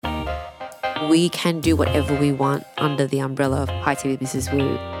we can do whatever we want under the umbrella of High Tea with Mrs.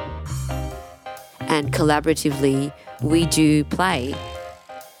 Wu. And collaboratively, we do play.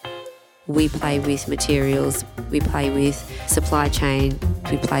 We play with materials, we play with supply chain,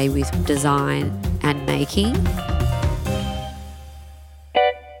 we play with design and making.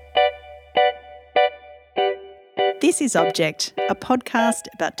 This is Object, a podcast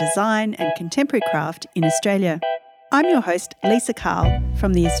about design and contemporary craft in Australia. I'm your host, Lisa Carl,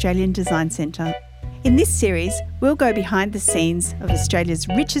 from the Australian Design Centre. In this series, we'll go behind the scenes of Australia's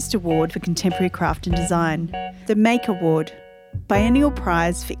richest award for contemporary craft and design, the Make Award, Biennial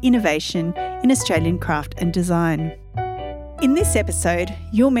Prize for Innovation in Australian Craft and Design. In this episode,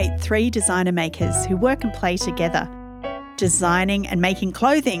 you'll meet 3 designer makers who work and play together, designing and making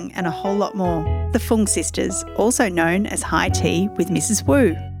clothing and a whole lot more. The Fung sisters, also known as High Tea with Mrs.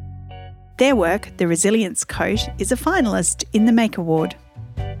 Wu. Their work, the Resilience Coat, is a finalist in the Make Award.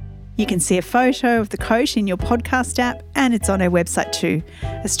 You can see a photo of the coat in your podcast app, and it's on our website too,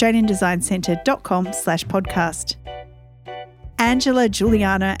 australiandesigncentre.com/podcast. Angela,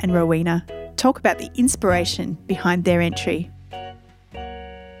 Juliana and Rowena talk about the inspiration behind their entry.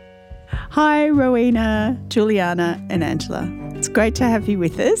 Hi Rowena, Juliana and Angela. It's great to have you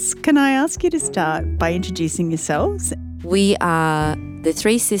with us. Can I ask you to start by introducing yourselves? We are the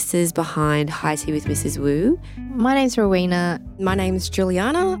 3 sisters behind High Tea with Mrs. Wu. My name's Rowena. My name's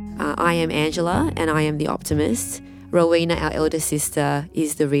Juliana. I am Angela and I am the optimist. Rowena, our elder sister,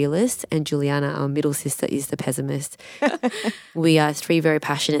 is the realist, and Juliana, our middle sister, is the pessimist. We are 3 very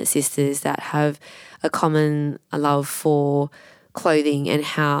passionate sisters that have a common love for clothing and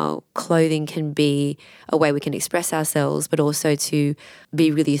how clothing can be a way we can express ourselves, but also to be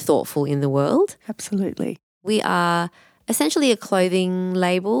really thoughtful in the world. Absolutely. We are essentially a clothing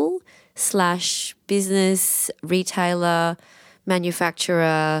label / business, retailer,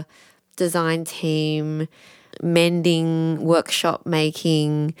 manufacturer, design team, mending, workshop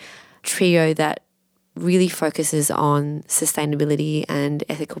making trio that really focuses on sustainability and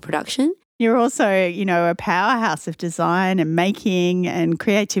ethical production. You're also, a powerhouse of design and making and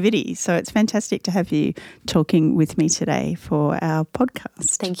creativity. So it's fantastic to have you talking with me today for our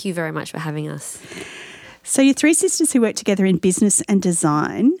podcast. Thank you very much for having us. So you're 3 sisters who work together in business and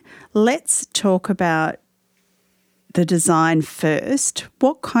design. Let's talk about the design first.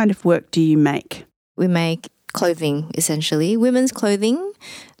 What kind of work do you make? We make clothing, essentially. Women's clothing.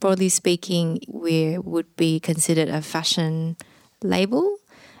 Broadly speaking, we would be considered a fashion label.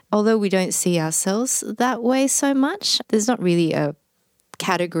 Although we don't see ourselves that way so much, there's not really a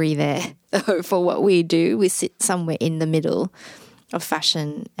category there for what we do. We sit somewhere in the middle of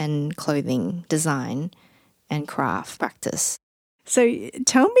fashion and clothing design and craft practice. So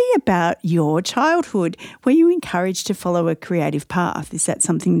tell me about your childhood. Were you encouraged to follow a creative path? Is that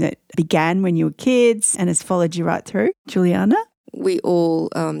something that began when you were kids and has followed you right through? Juliana? We all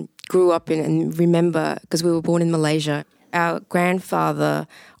grew up in and remember, because we were born in Malaysia, our grandfather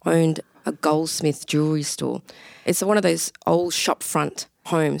owned a goldsmith jewellery store. It's one of those old shopfront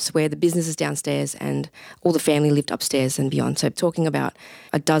homes where the business is downstairs and all the family lived upstairs and beyond. So talking about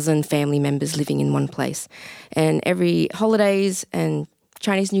a dozen family members living in one place. And every holidays and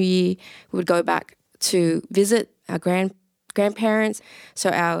Chinese New Year, we would go back to visit our grandparents.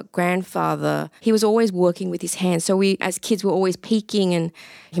 So our grandfather, he was always working with his hands. So we, as kids, were always peeking, and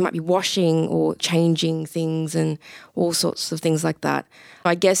he might be washing or changing things and all sorts of things like that.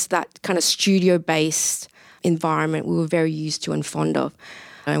 I guess that kind of studio-based environment we were very used to and fond of.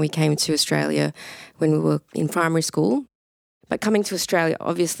 And we came to Australia when we were in primary school. But coming to Australia,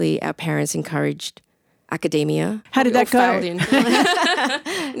 obviously our parents encouraged academia. How did that go?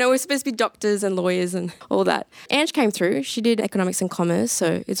 No, we're supposed to be doctors and lawyers and all that. Ange came through. She did economics and commerce,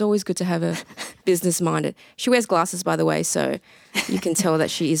 so it's always good to have a business-minded. She wears glasses, by the way, so you can tell that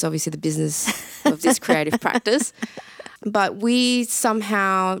she is obviously the business of this creative practice. But we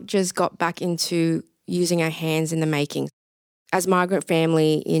somehow just got back into using our hands in the making. As migrant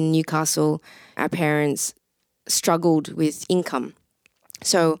family in Newcastle, our parents struggled with income.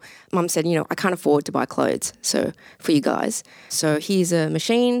 So Mum said, I can't afford to buy clothes for you guys. So here's a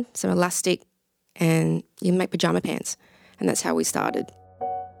machine, some elastic, and you make pyjama pants. And that's how we started.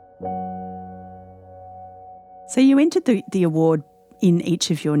 So you entered the award in each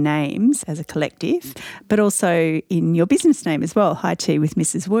of your names as a collective, but also in your business name as well, High Tea with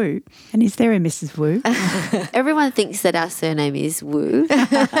Mrs. Wu. And is there a Mrs. Wu? Everyone thinks that our surname is Wu.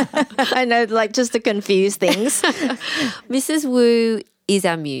 I know, just to confuse things. Mrs. Wu is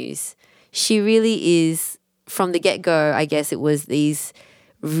our muse. She really is, from the get-go, I guess it was these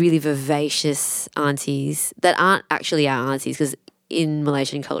really vivacious aunties that aren't actually our aunties, because in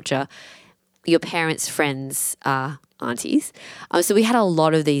Malaysian culture, your parents' friends are aunties. So we had a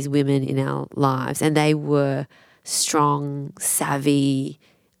lot of these women in our lives, and they were strong, savvy,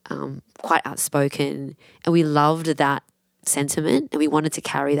 quite outspoken, and we loved that sentiment, and we wanted to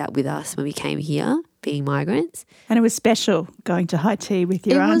carry that with us when we came here, being migrants. And it was special going to high tea with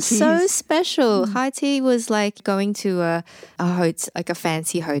your aunties. It was so special. High tea was like going to a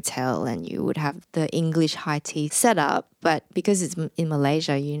fancy hotel, and you would have the English high tea set up. But because it's in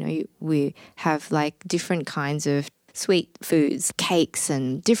Malaysia, we have like different kinds of sweet foods, cakes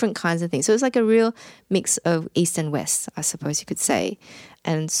and different kinds of things. So it's like a real mix of East and West, I suppose you could say.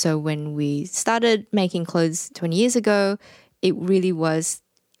 And so when we started making clothes 20 years ago, it really was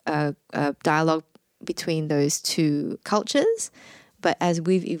a dialogue between those two cultures. But as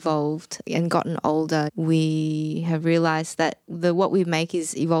we've evolved and gotten older, we have realized that what we make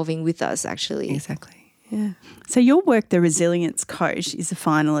is evolving with us, actually. Exactly. Yeah. So your work, The Resilience Coat, is a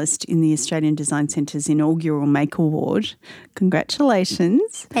finalist in the Australian Design Centre's inaugural Make Award.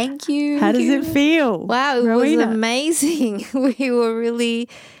 Congratulations. Thank you. How does it feel? Wow, it Rowena? was amazing. We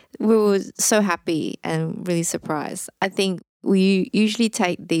were so happy and really surprised. I think we usually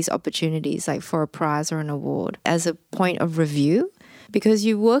take these opportunities like for a prize or an award as a point of review, because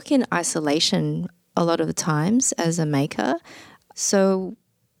you work in isolation a lot of the times as a maker. So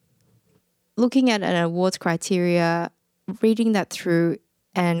looking at an awards criteria, reading that through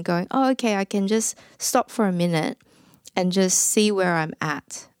and going, oh, okay, I can just stop for a minute and just see where I'm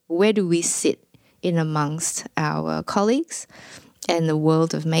at. Where do we sit in amongst our colleagues and the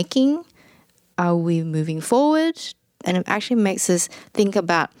world of making? Are we moving forward? And it actually makes us think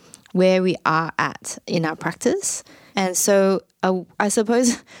about where we are at in our practice. And so I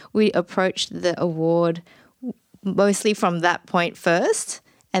suppose we approached the award mostly from that point first.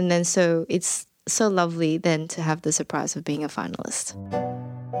 And then so it's so lovely then to have the surprise of being a finalist.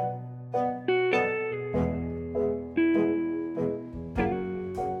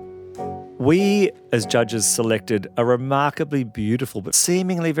 We, as judges, selected a remarkably beautiful but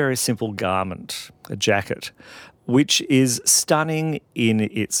seemingly very simple garment, a jacket, which is stunning in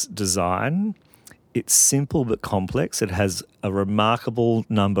its design. It's simple but complex. It has a remarkable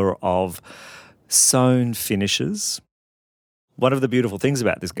number of sewn finishes. One of the beautiful things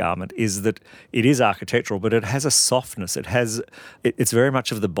about this garment is that it is architectural, but it has a softness. It's very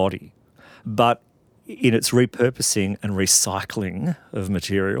much of the body. But in its repurposing and recycling of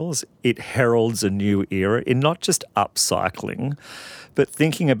materials, it heralds a new era in not just upcycling, but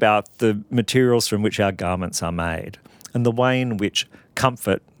thinking about the materials from which our garments are made and the way in which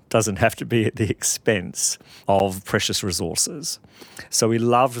comfort doesn't have to be at the expense of precious resources. So we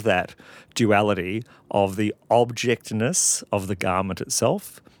loved that duality of the objectness of the garment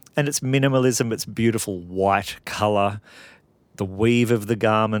itself and its minimalism, its beautiful white colour. The weave of the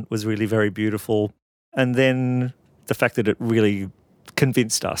garment was really very beautiful. And then the fact that it really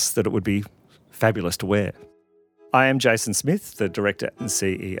convinced us that it would be fabulous to wear. I am Jason Smith, the Director and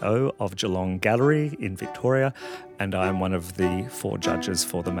CEO of Geelong Gallery in Victoria, and I am one of the 4 judges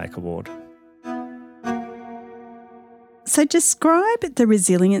for the Make Award. So describe the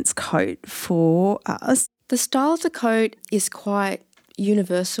resilience coat for us. The style of the coat is quite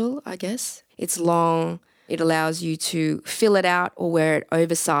universal, I guess. It's long. It allows you to fill it out or wear it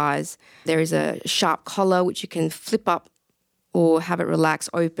oversized. There is a sharp collar which you can flip up or have it relax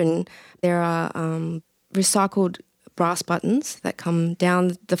open. There are recycled brass buttons that come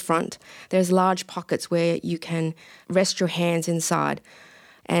down the front. There's large pockets where you can rest your hands inside.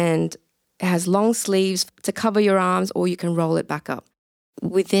 And it has long sleeves to cover your arms, or you can roll it back up.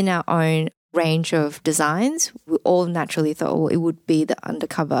 Within our own range of designs, we all naturally thought, well, it would be the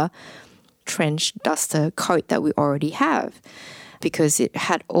undercover trench duster coat that we already have, because it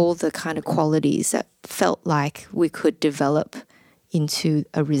had all the kind of qualities that felt like we could develop into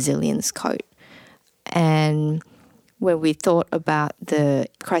a resilience coat. And when we thought about the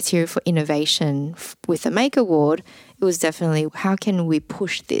criteria for innovation with the Make Award, it was definitely how can we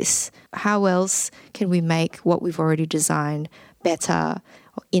push this? How else can we make what we've already designed better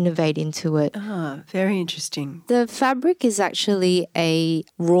or innovate into it? Ah, very interesting. The fabric is actually a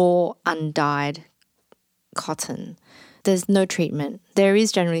raw, undyed cotton. There's no treatment. There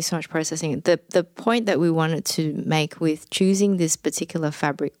is generally so much processing. The point that we wanted to make with choosing this particular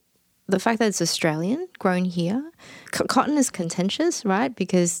fabric, the fact that it's Australian, grown here. Cotton is contentious, right?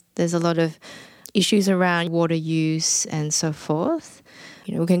 Because there's a lot of issues around water use and so forth.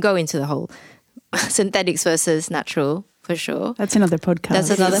 We can go into the whole synthetics versus natural for sure. That's another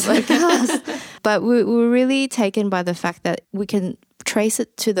podcast. But we were really taken by the fact that we can trace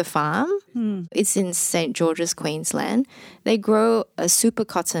it to the farm. It's in St. George's, Queensland. They grow a super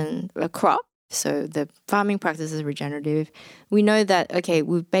cotton crop So the farming practice is regenerative. We know that, okay,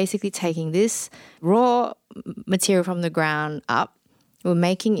 we're basically taking this raw material from the ground up, we're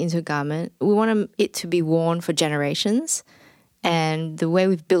making into a garment. We want it to be worn for generations. And the way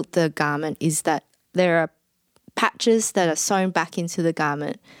we've built the garment is that there are patches that are sewn back into the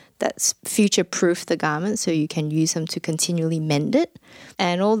garment that's future-proof the garment, so you can use them to continually mend it.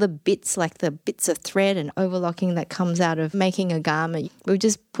 And all the bits, like the bits of thread and overlocking that comes out of making a garment, we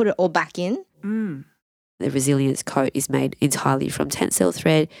just put it all back in. The resilience coat is made entirely from tencel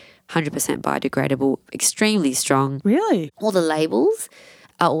thread, 100% biodegradable, extremely strong. Really? All the labels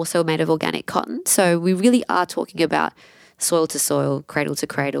are also made of organic cotton. So we really are talking about soil to soil, cradle to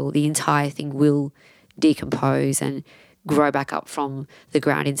cradle. The entire thing will decompose and grow back up from the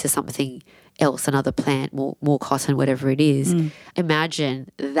ground into something else, another plant, more cotton, whatever it is. Imagine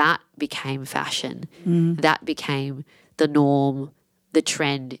that became fashion. That became the norm. The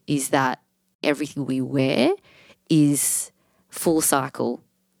trend is that everything we wear is full cycle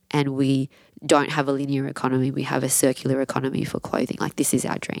and we don't have a linear economy. We have a circular economy for clothing. Like, this is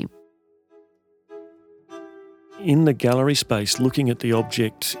our dream. In the gallery space, looking at the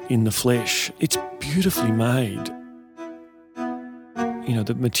object in the flesh, it's beautifully made. You know,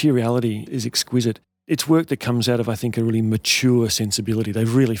 the materiality is exquisite. It's work that comes out of, I think, a really mature sensibility.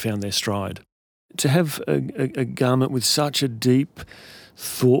 They've really found their stride. To have a garment with such a deep,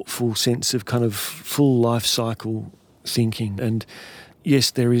 thoughtful sense of kind of full life cycle thinking. And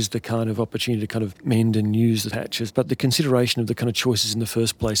yes, there is the kind of opportunity to kind of mend and use the patches, but the consideration of the kind of choices in the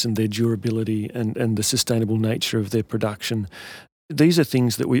first place and their durability and the sustainable nature of their production, these are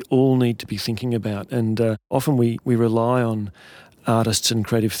things that we all need to be thinking about. And often we rely on artists and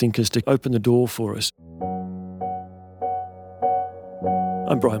creative thinkers to open the door for us.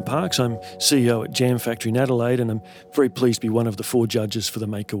 I'm Brian Parks. I'm CEO at Jam Factory in Adelaide, and I'm very pleased to be one of the 4 judges for the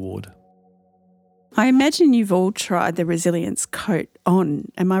Make Award. I imagine you've all tried the resilience coat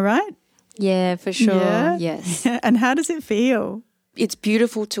on. Am I right? Yeah, for sure. Yeah? Yes. And how does it feel? It's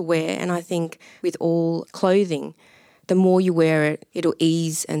beautiful to wear, and I think with all clothing, the more you wear it, it'll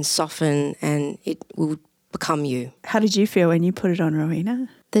ease and soften and it will become you. How did you feel when you put it on, Rowena?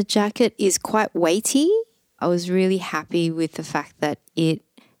 The jacket is quite weighty. I was really happy with the fact that it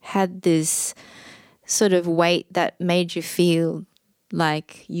had this sort of weight that made you feel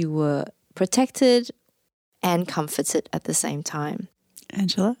like you were protected and comforted at the same time.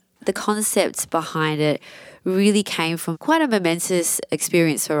 Angela? The concept behind it really came from quite a momentous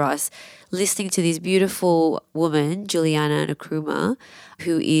experience for us, listening to this beautiful woman, Juliana Nkrumah,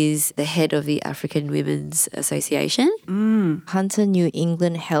 who is the head of the African Women's Association. Hunter New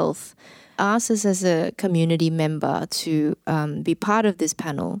England Health asked us as a community member to be part of this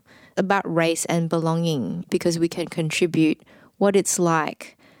panel about race and belonging, because we can contribute what it's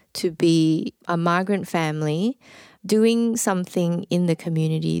like to be a migrant family doing something in the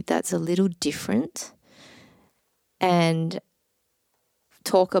community that's a little different, and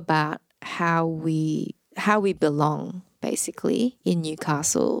talk about how we belong basically in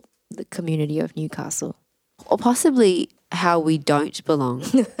Newcastle, the community of Newcastle. Or possibly how we don't belong.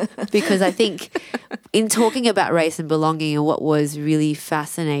 Because I think in talking about race and belonging, and what was really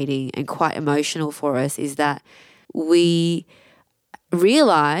fascinating and quite emotional for us is that we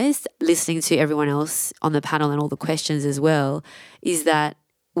realised, listening to everyone else on the panel and all the questions as well, is that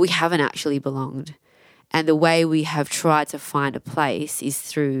we haven't actually belonged. And the way we have tried to find a place is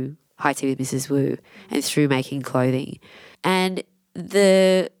through High Tea with Mrs. Wu and through making clothing. And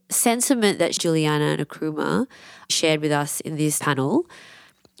the sentiment that Juliana Nkrumah shared with us in this panel,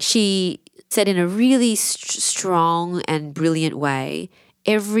 she said in a really strong and brilliant way,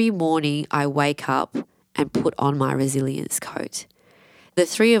 every morning I wake up and put on my resilience coat. The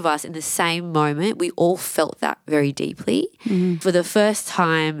 3 of us in the same moment, we all felt that very deeply. For the first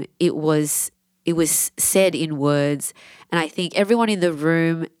time, it was said in words, and I think everyone in the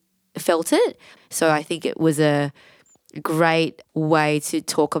room felt it. So I think it was a great way to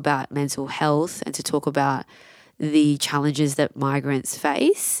talk about mental health and to talk about the challenges that migrants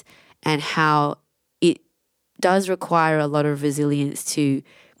face and how it does require a lot of resilience to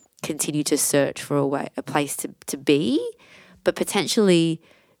continue to search for a place to be, but potentially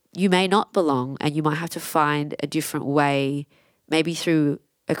you may not belong and you might have to find a different way, maybe through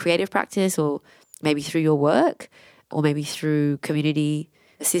a creative practice or maybe through your work or maybe through community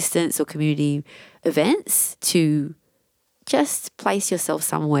assistance or community events, to just place yourself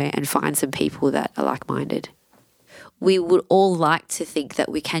somewhere and find some people that are like-minded. We would all like to think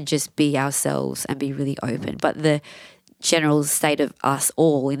that we can just be ourselves and be really open, but the general state of us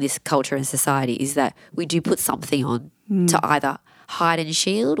all in this culture and society is that we do put something on to either hide and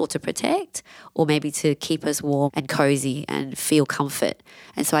shield or to protect, or maybe to keep us warm and cozy and feel comfort.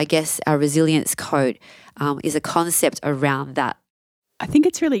 And so I guess our resilience coat is a concept around that. I think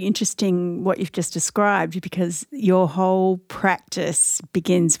it's really interesting what you've just described, because your whole practice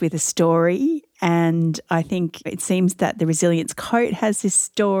begins with a story. And I think it seems that the resilience coat has this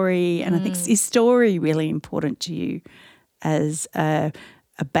story. And I think, is story really important to you as a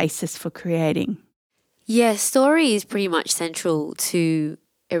basis for creating? Yeah, story is pretty much central to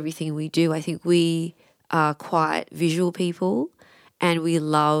everything we do. I think we are quite visual people and we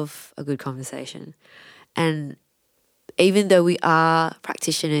love a good conversation. And even though we are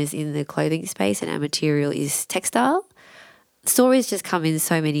practitioners in the clothing space and our material is textile, stories just come in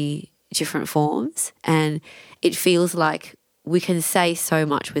so many different forms, and it feels like we can say so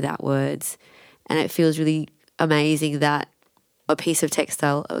much without words. And it feels really amazing that a piece of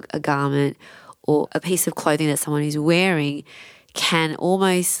textile, a garment, or a piece of clothing that someone is wearing can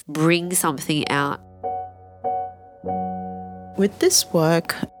almost bring something out. With this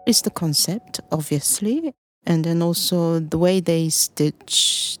work is the concept, obviously, and then also the way they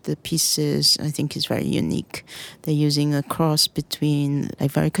stitch the pieces, I think, is very unique. They're using a cross between a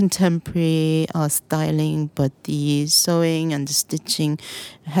very contemporary styling, but the sewing and the stitching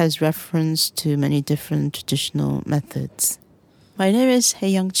has reference to many different traditional methods. My name is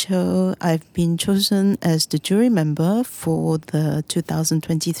Hae-young Cho. I've been chosen as the jury member for the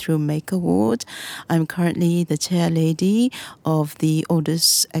 2023 Make Award. I'm currently the chair lady of the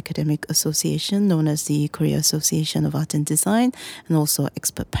oldest academic association known as the Korea Association of Art and Design, and also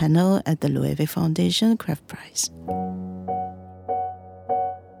expert panel at the Loewe Foundation Craft Prize.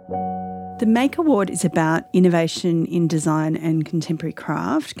 The Make Award is about innovation in design and contemporary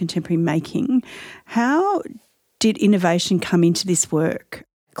craft, contemporary making. How did innovation come into this work?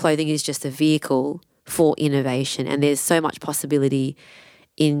 Clothing is just a vehicle for innovation, and there's so much possibility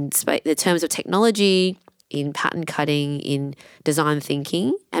in the terms of technology, in pattern cutting, in design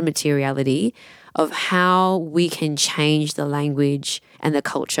thinking and materiality of how we can change the language and the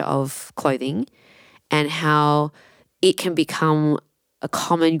culture of clothing, and how it can become a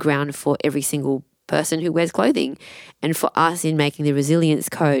common ground for every single person who wears clothing. And for us in making the resilience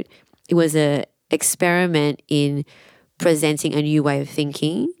coat, it was a experiment in presenting a new way of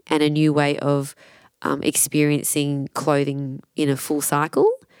thinking and a new way of experiencing clothing in a full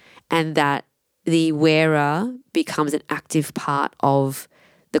cycle, and that the wearer becomes an active part of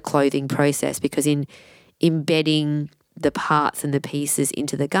the clothing process, because in embedding the parts and the pieces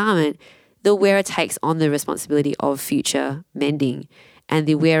into the garment, the wearer takes on the responsibility of future mending, and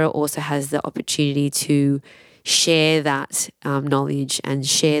the wearer also has the opportunity to share that knowledge and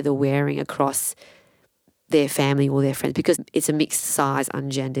share the wearing across their family or their friends, because it's a mixed size,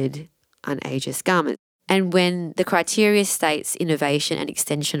 ungendered, unageist garment. And when the criteria states innovation and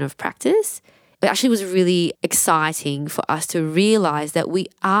extension of practice, it actually was really exciting for us to realise that we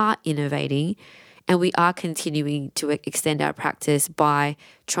are innovating and we are continuing to extend our practice by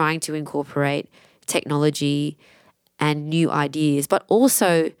trying to incorporate technology and new ideas, but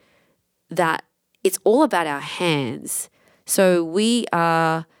also that it's all about our hands. So we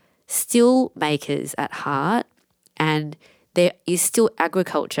are still makers at heart, and there is still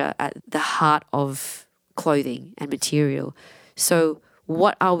agriculture at the heart of clothing and material. So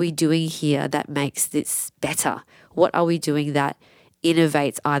what are we doing here that makes this better? What are we doing that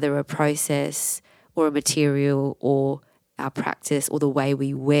innovates either a process or a material or our practice or the way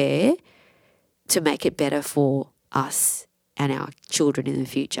we wear to make it better for us and our children in the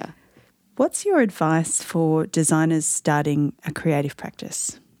future? What's your advice for designers starting a creative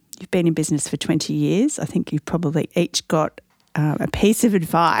practice? You've been in business for 20 years. I think you've probably each got a piece of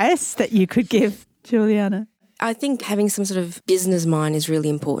advice that you could give, Juliana. I think having some sort of business mind is really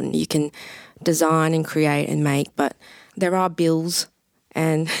important. You can design and create and make, but there are bills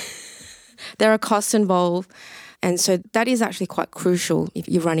and there are costs involved. And so that is actually quite crucial if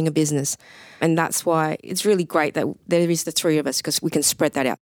you're running a business. And that's why it's really great that there is the three of us, because we can spread that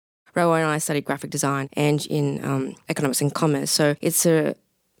out. Rowan and I studied graphic design and in economics and commerce. So it's a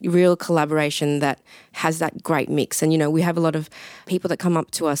real collaboration that has that great mix. And, you know, we have a lot of people that come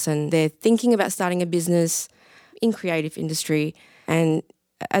up to us and they're thinking about starting a business in creative industry. And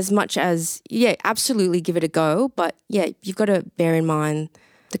as much as, yeah, absolutely give it a go. But, yeah, you've got to bear in mind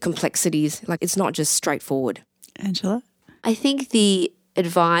the complexities. Like, it's not just straightforward. Angela? I think the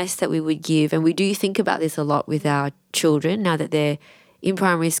advice that we would give, and we do think about this a lot with our children now that they're in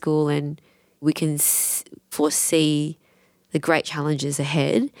primary school and we can foresee the great challenges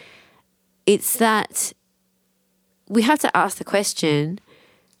ahead, it's that we have to ask the question,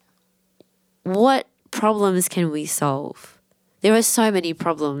 what problems can we solve? There are so many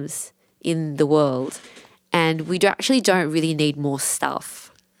problems in the world, and we actually don't really need more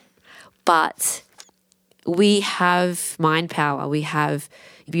stuff. But we have mind power. We have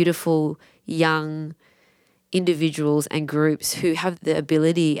beautiful young individuals and groups who have the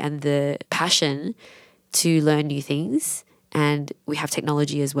ability and the passion to learn new things, and we have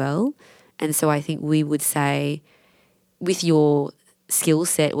technology as well. And so I think we would say, with your skill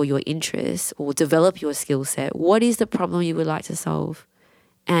set or your interests, or develop your skill set, what is the problem you would like to solve?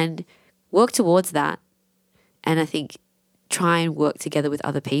 And work towards that. And I think try and work together with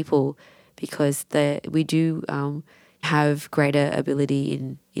other people, because we do have greater ability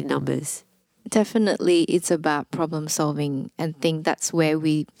in numbers. Definitely, it's about problem solving, and think that's where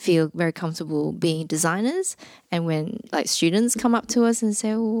we feel very comfortable being designers. And when like students come up to us and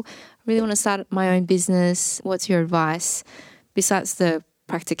say, "Oh, I really want to start my own business. What's your advice?" Besides the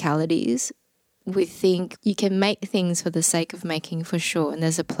practicalities, we think you can make things for the sake of making, for sure, and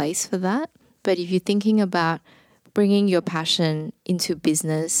there's a place for that. But if you're thinking about bringing your passion into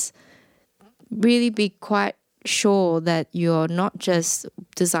business, really be quite sure that you're not just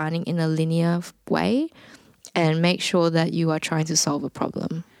designing in a linear way, and make sure that you are trying to solve a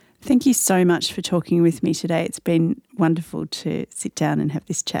problem. Thank you so much for talking with me today. It's been wonderful to sit down and have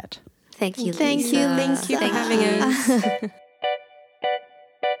this chat. Thank you, Lisa. Thank you for having us.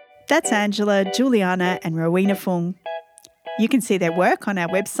 That's Angela, Juliana and Rowena Fung. You can see their work on our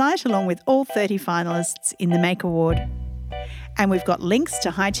website, along with all 30 finalists in the Make Award. And we've got links to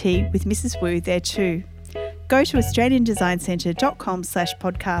High Tea with Mrs. Wu there too. Go to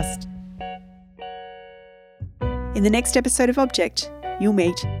australiandesign.com/podcast. In the next episode of Object, you'll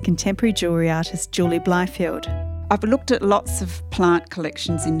meet contemporary jewellery artist Julie Blyfield. I've looked at lots of plant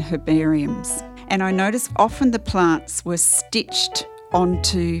collections in herbariums, and I noticed often the plants were stitched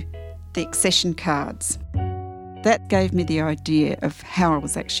onto the accession cards. That gave me the idea of how I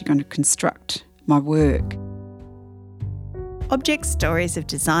was actually going to construct my work. Object Stories of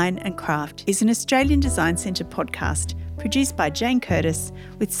Design and Craft is an Australian Design Centre podcast produced by Jane Curtis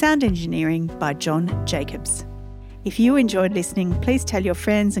with sound engineering by John Jacobs. If you enjoyed listening, please tell your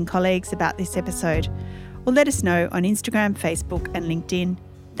friends and colleagues about this episode, or let us know on Instagram, Facebook and LinkedIn.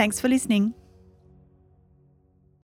 Thanks for listening.